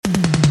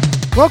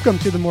Welcome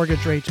to the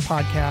Mortgage Rates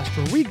Podcast,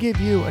 where we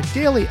give you a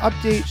daily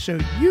update so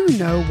you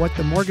know what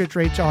the mortgage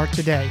rates are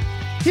today.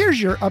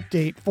 Here's your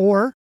update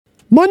for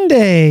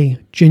Monday,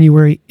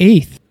 January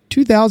 8th,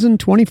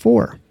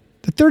 2024.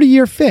 The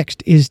 30-year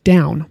fixed is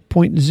down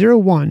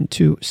 0.01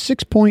 to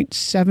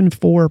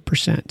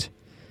 6.74%.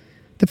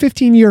 The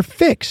 15-year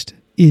fixed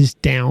is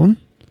down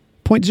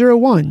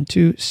 0.01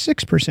 to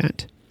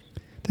 6%.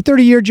 The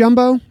 30-year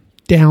jumbo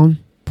down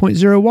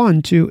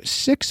 0.01 to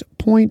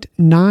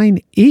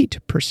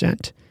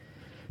 6.98%.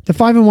 The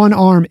 5-1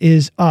 ARM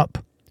is up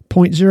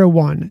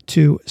 0.01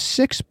 to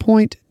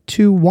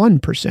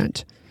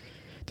 6.21%.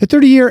 The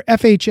 30-year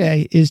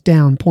FHA is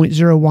down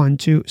 0.01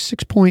 to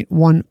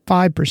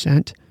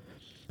 6.15%.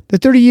 The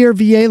 30-year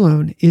VA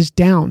loan is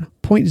down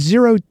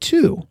 0.02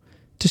 to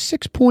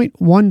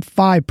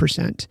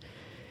 6.15%.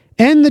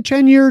 And the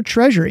 10-year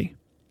Treasury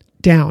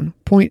down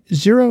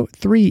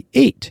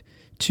 0.038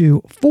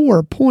 to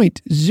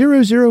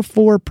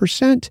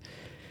 4.004%.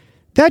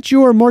 That's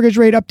your mortgage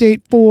rate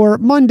update for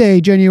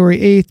Monday, January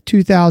 8th,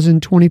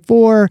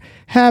 2024.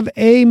 Have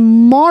a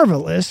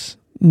marvelous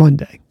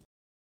Monday.